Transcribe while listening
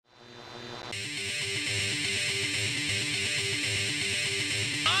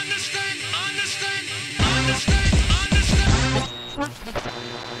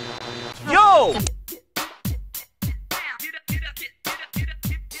Yo!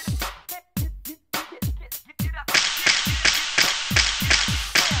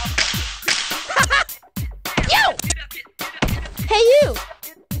 Hey, you!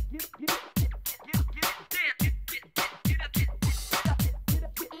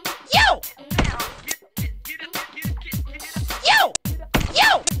 Yo! Yo! Yo!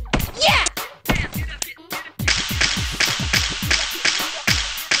 Yeah!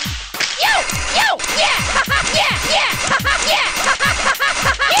 Yo! Yo! Yeah! Yeah! Yeah! Yeah!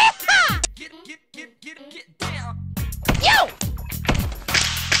 Yo!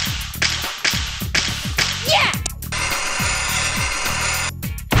 Yeah!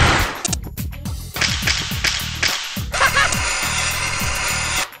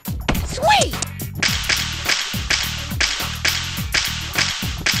 Sweet!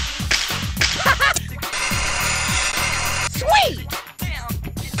 Sweet!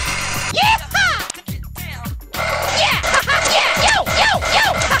 Yeah! Yeah! Yeah! Yo! Yo! Yo!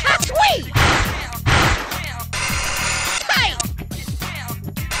 Sweet! Tight!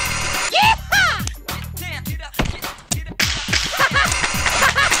 Yeah! Yeah!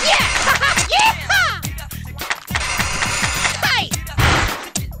 Yeah! Tight! Yeah! Tight!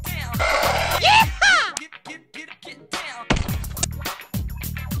 Yeah! Yeah,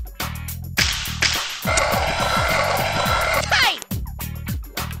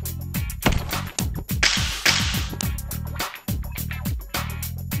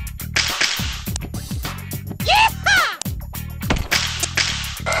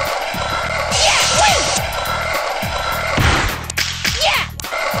 sweet! Yeah!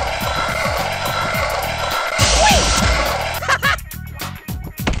 Sweet! Yeah!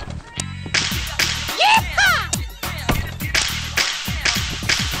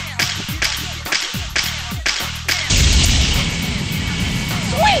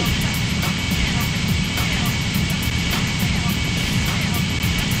 Sweet!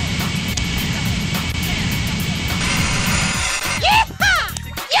 Yeah!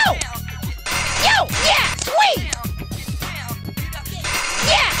 Yo! Yo! Yeah! Sweet!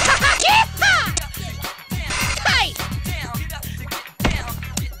 Yeah! Yeah! Tight!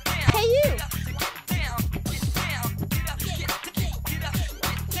 Hey, you!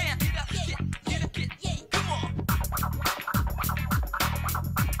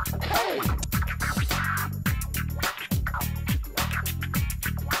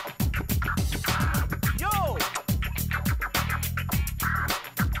 Yo!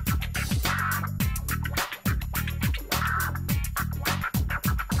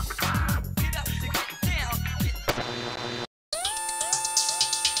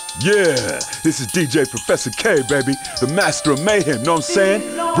 Yeah, this is DJ Professor K, baby, the master of mayhem, know what I'm saying?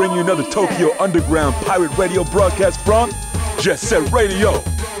 Bring you another Tokyo Underground pirate radio broadcast from Jet Set Radio.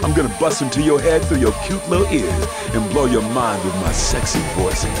 I'm gonna bust into your head through your cute little ears and blow your mind with my sexy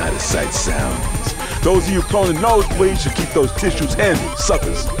voice and out of sight sounds. Those of you prone to nosebleeds should keep those tissues handy,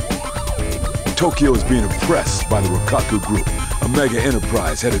 suckers. Tokyo is being oppressed by the Rokkaku Group, a mega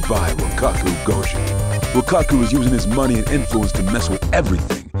enterprise headed by Rokkaku Goji. Rokkaku is using his money and influence to mess with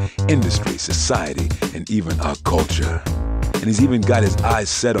everything, industry, society, and even our culture. And he's even got his eyes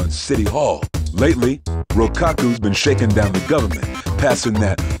set on City Hall. Lately, Rokkaku's been shaking down the government, passing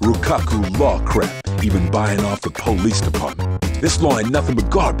that Rokkaku law crap, even buying off the police department. This law ain't nothing but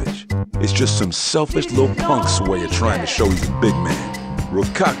garbage. It's just some selfish little punk's way of trying to show he's a big man.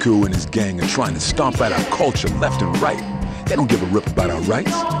 Rokkaku and his gang are trying to stomp out our culture left and right. They don't give a rip about our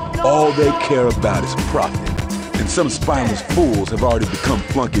rights. All they care about is profit. And some spineless fools have already become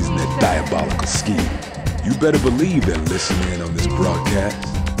flunkies in their diabolical scheme. You better believe they're listening on this broadcast.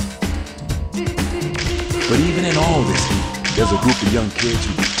 But even in all this heat, there's a group of young kids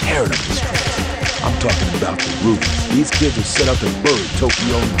who be tearing up the streets. I'm talking about the Roots. These kids have set out to bury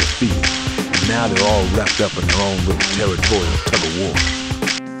Tokyo in graffiti. And now they're all wrapped up in their own little territorial tug-of-war.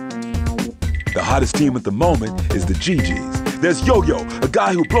 The hottest team at the moment is the GGs. There's Yo-Yo, a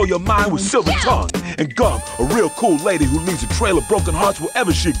guy who'll blow your mind with silver tongue. And Gum, a real cool lady who leaves a trail of broken hearts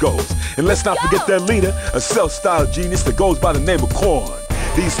wherever she goes. And let's not forget their leader, a self-styled genius that goes by the name of Korn.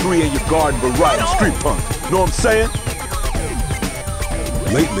 These three ain't your garden variety street punk. Know what I'm saying?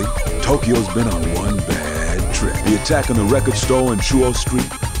 Lately, Tokyo's been on one bad trip. The attack on the record store on Chuo Street,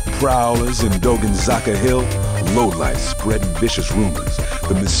 prowlers in Dogenzaka Hill, lowlife spreading vicious rumors,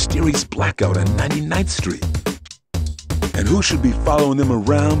 the mysterious blackout on 99th Street. And who should be following them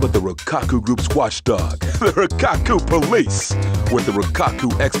around but the Rokkaku Group's watchdog, the Rokkaku Police? With the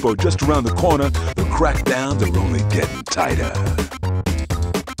Rokkaku Expo just around the corner, the crackdowns are only getting tighter.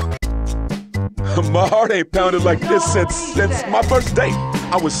 My heart ain't pounded like this since my first date.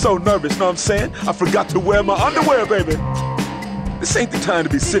 I was so nervous, know what I'm saying? I forgot to wear my underwear, baby. This ain't the time to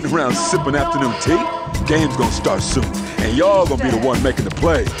be sitting around sipping afternoon tea. Game's gonna start soon, and y'all gonna be the one making the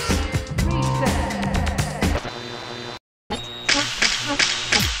plays.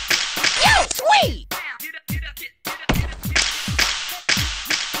 Yo, sweet!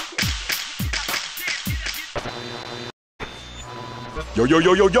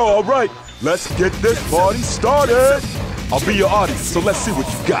 Yo, all right. Let's get this party started. I'll be your audience, so let's see what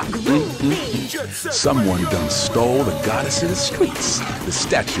you got. Someone done stole the goddess of the streets, the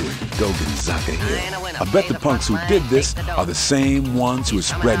statue of Dogen Zaka Hill. I bet the punks who did this are the same ones who are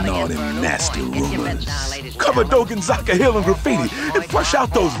spreading all them nasty rumors. Cover Dogen Zaka Hill in graffiti and flush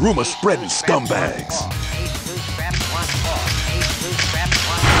out those rumor-spreading scumbags.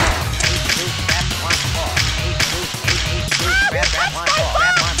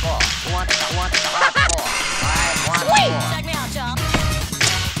 Check me out, y'all.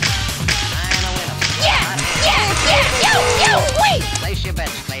 Yo, wait! Place your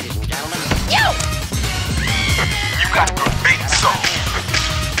bets, ladies and gentlemen. Yo! You got a great soul.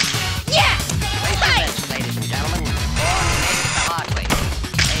 Yeah! Place your bets, ladies and gentlemen. Or make it the hard way.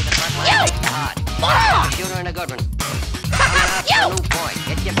 Play the front line, Yo! make the hard. Oh! Shooter and a good one. Coming out to Yo! a new point.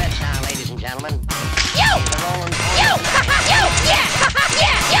 Get your bets now, ladies and gentlemen. Yo! The rolling point. Yo! Yo! Yeah!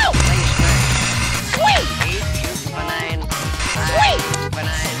 Yo! Place 9. Sweet! 8, shooting for 9. 5, Sweet! shooting for 9.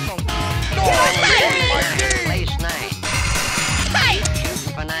 Place 9. Hey! 8,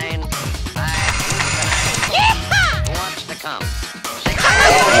 shooting for 9. 5, shooting for 9. Yeah! Who wants to come? 6.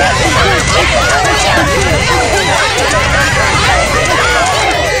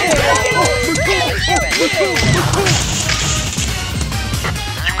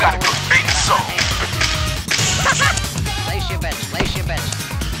 You got a great soul. Place your bets, place your bets.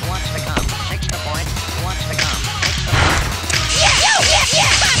 Who wants to come? 6 the point. Who wants to come? 6 the point. Yeah!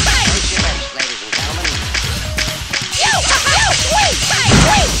 Bye! Place your bets, ladies and gentlemen. Yo! Sweet!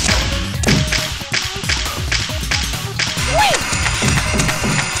 Sweet!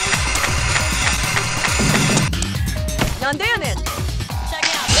 Nandanen! Check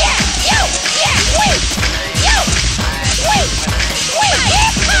it out. Yeah! Sweet! Yo! Sweet! Yeah!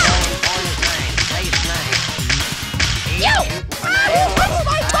 Point is 9. Place 9. Yo! What's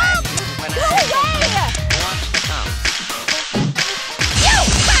my thumb? Who wants to come? Yo!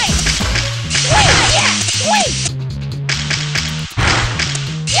 Sweet! Yeah! Sweet!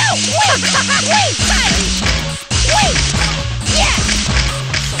 Yo! Sweet! Sweet! Yeah!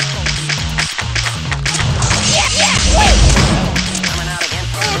 Yeah! Sweet! Coming out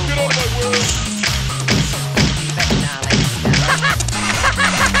against the new point. Bets now, ladies and gentlemen.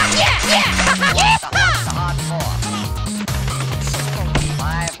 Yeah! What's the hard 4?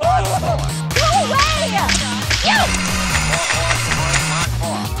 5, hard 4. Go away! Yo! 4, hard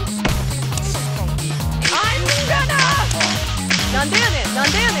 4. I'm gonna! Nandanen!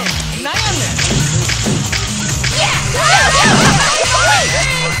 Nandanen! Yeah! Get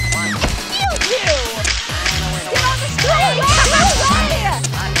on the street!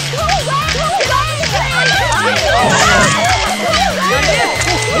 Go away!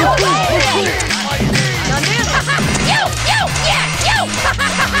 Go away! Get on the street! Nandanen! Yo!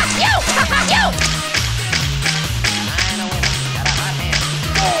 Got a hot hand.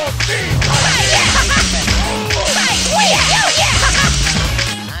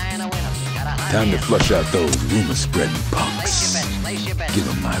 Nine a winner. Got a hot Time to hand. flush out those rumor-spreading Place punks. your bets, place your bets. Give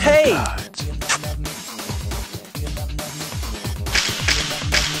them my Hey! regards.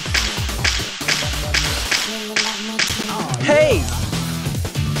 Hey!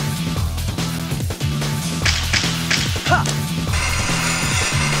 Ha!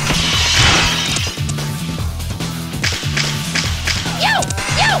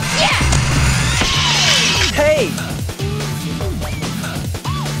 Hey!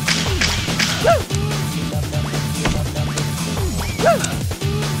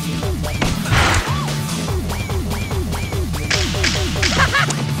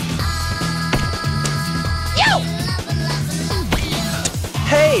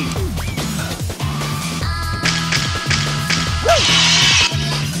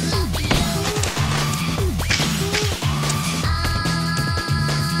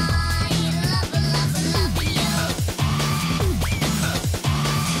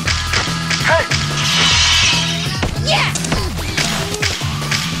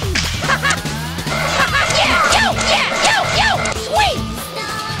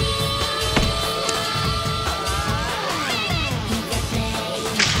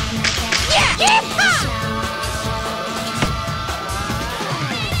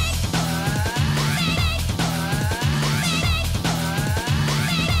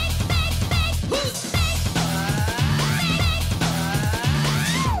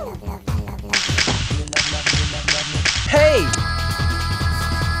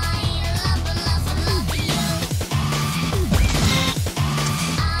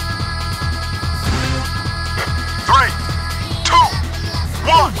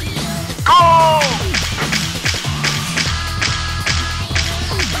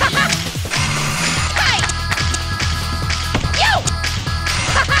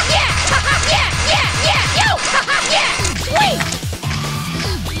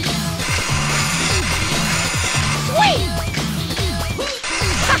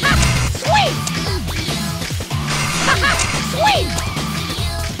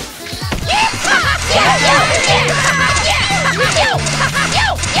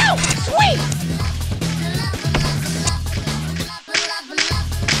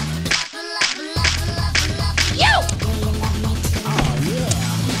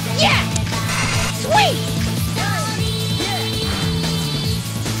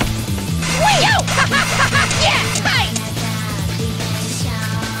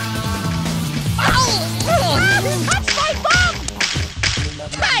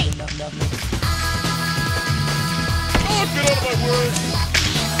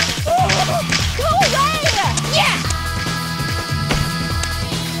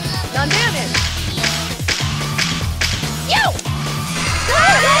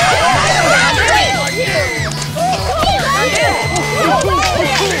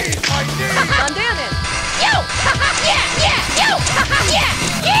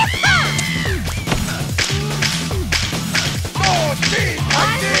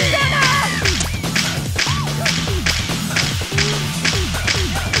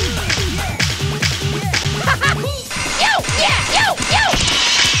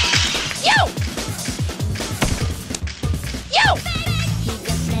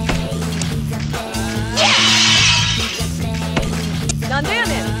 on,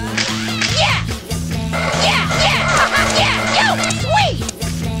 damn it! Yeah! Yeah! Yeah! Yeah! Yo! Sweet!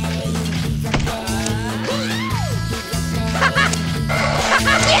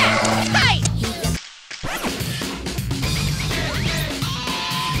 Yeah! Hi!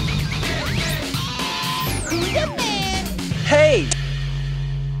 Who's the man? Hey!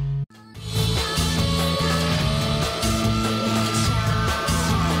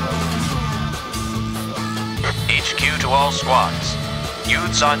 HQ to all squads.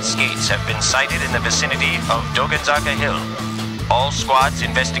 Youths on skates have been sighted in the vicinity of Doganzaka Hill. All squads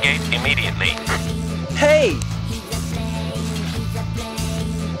investigate immediately. Hey!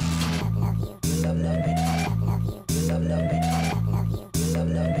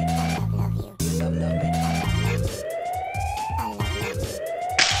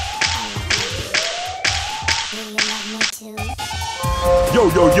 Yo,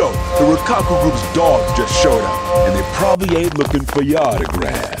 the Rikaku Group's dogs just showed up, and they probably ain't looking for your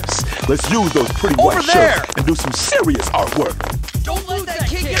autographs. Let's use those pretty Over white there! shirts and do some serious artwork. Don't let that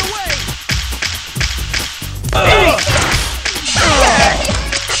kid get away!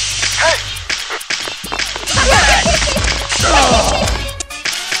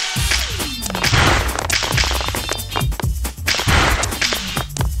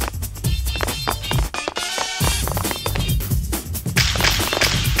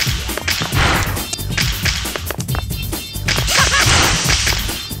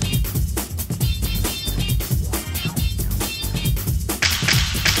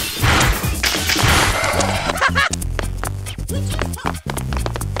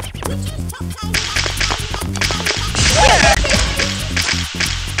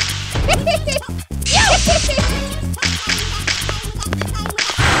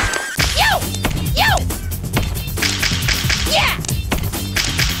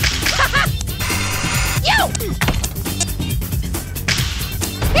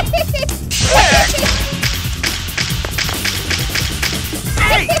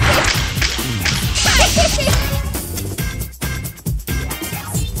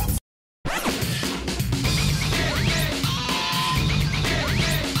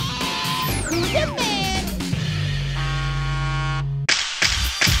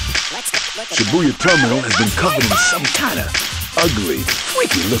 Shibuya Terminal has been covered in some kind of ugly,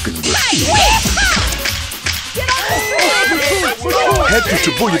 freaky-looking graffiti. Head to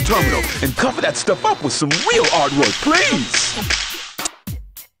Shibuya Terminal and cover that stuff up with some real artwork, please.